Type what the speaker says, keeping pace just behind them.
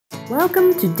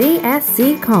Welcome to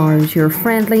DSC Cars, your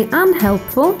friendly and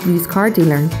helpful used car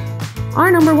dealer. Our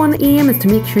number one aim is to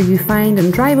make sure you find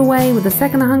and drive away with a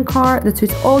second-hand car that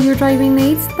suits all your driving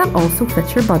needs that also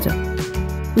fits your budget.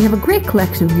 We have a great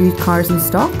collection of used cars in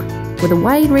stock, with a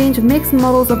wide range of makes and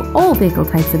models of all vehicle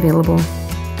types available.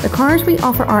 The cars we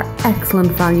offer are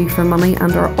excellent value for money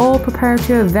and are all prepared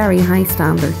to a very high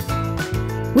standard.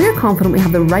 We are confident we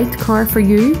have the right car for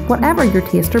you, whatever your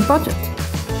taste or budget.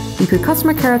 We put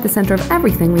customer care at the centre of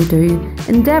everything we do,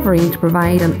 endeavouring to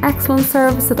provide an excellent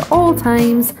service at all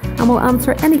times, and will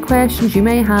answer any questions you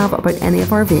may have about any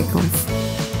of our vehicles.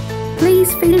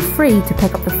 Please feel free to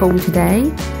pick up the phone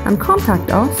today and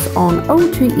contact us on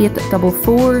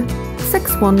 02844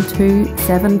 612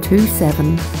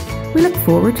 727. We look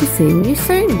forward to seeing you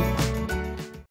soon.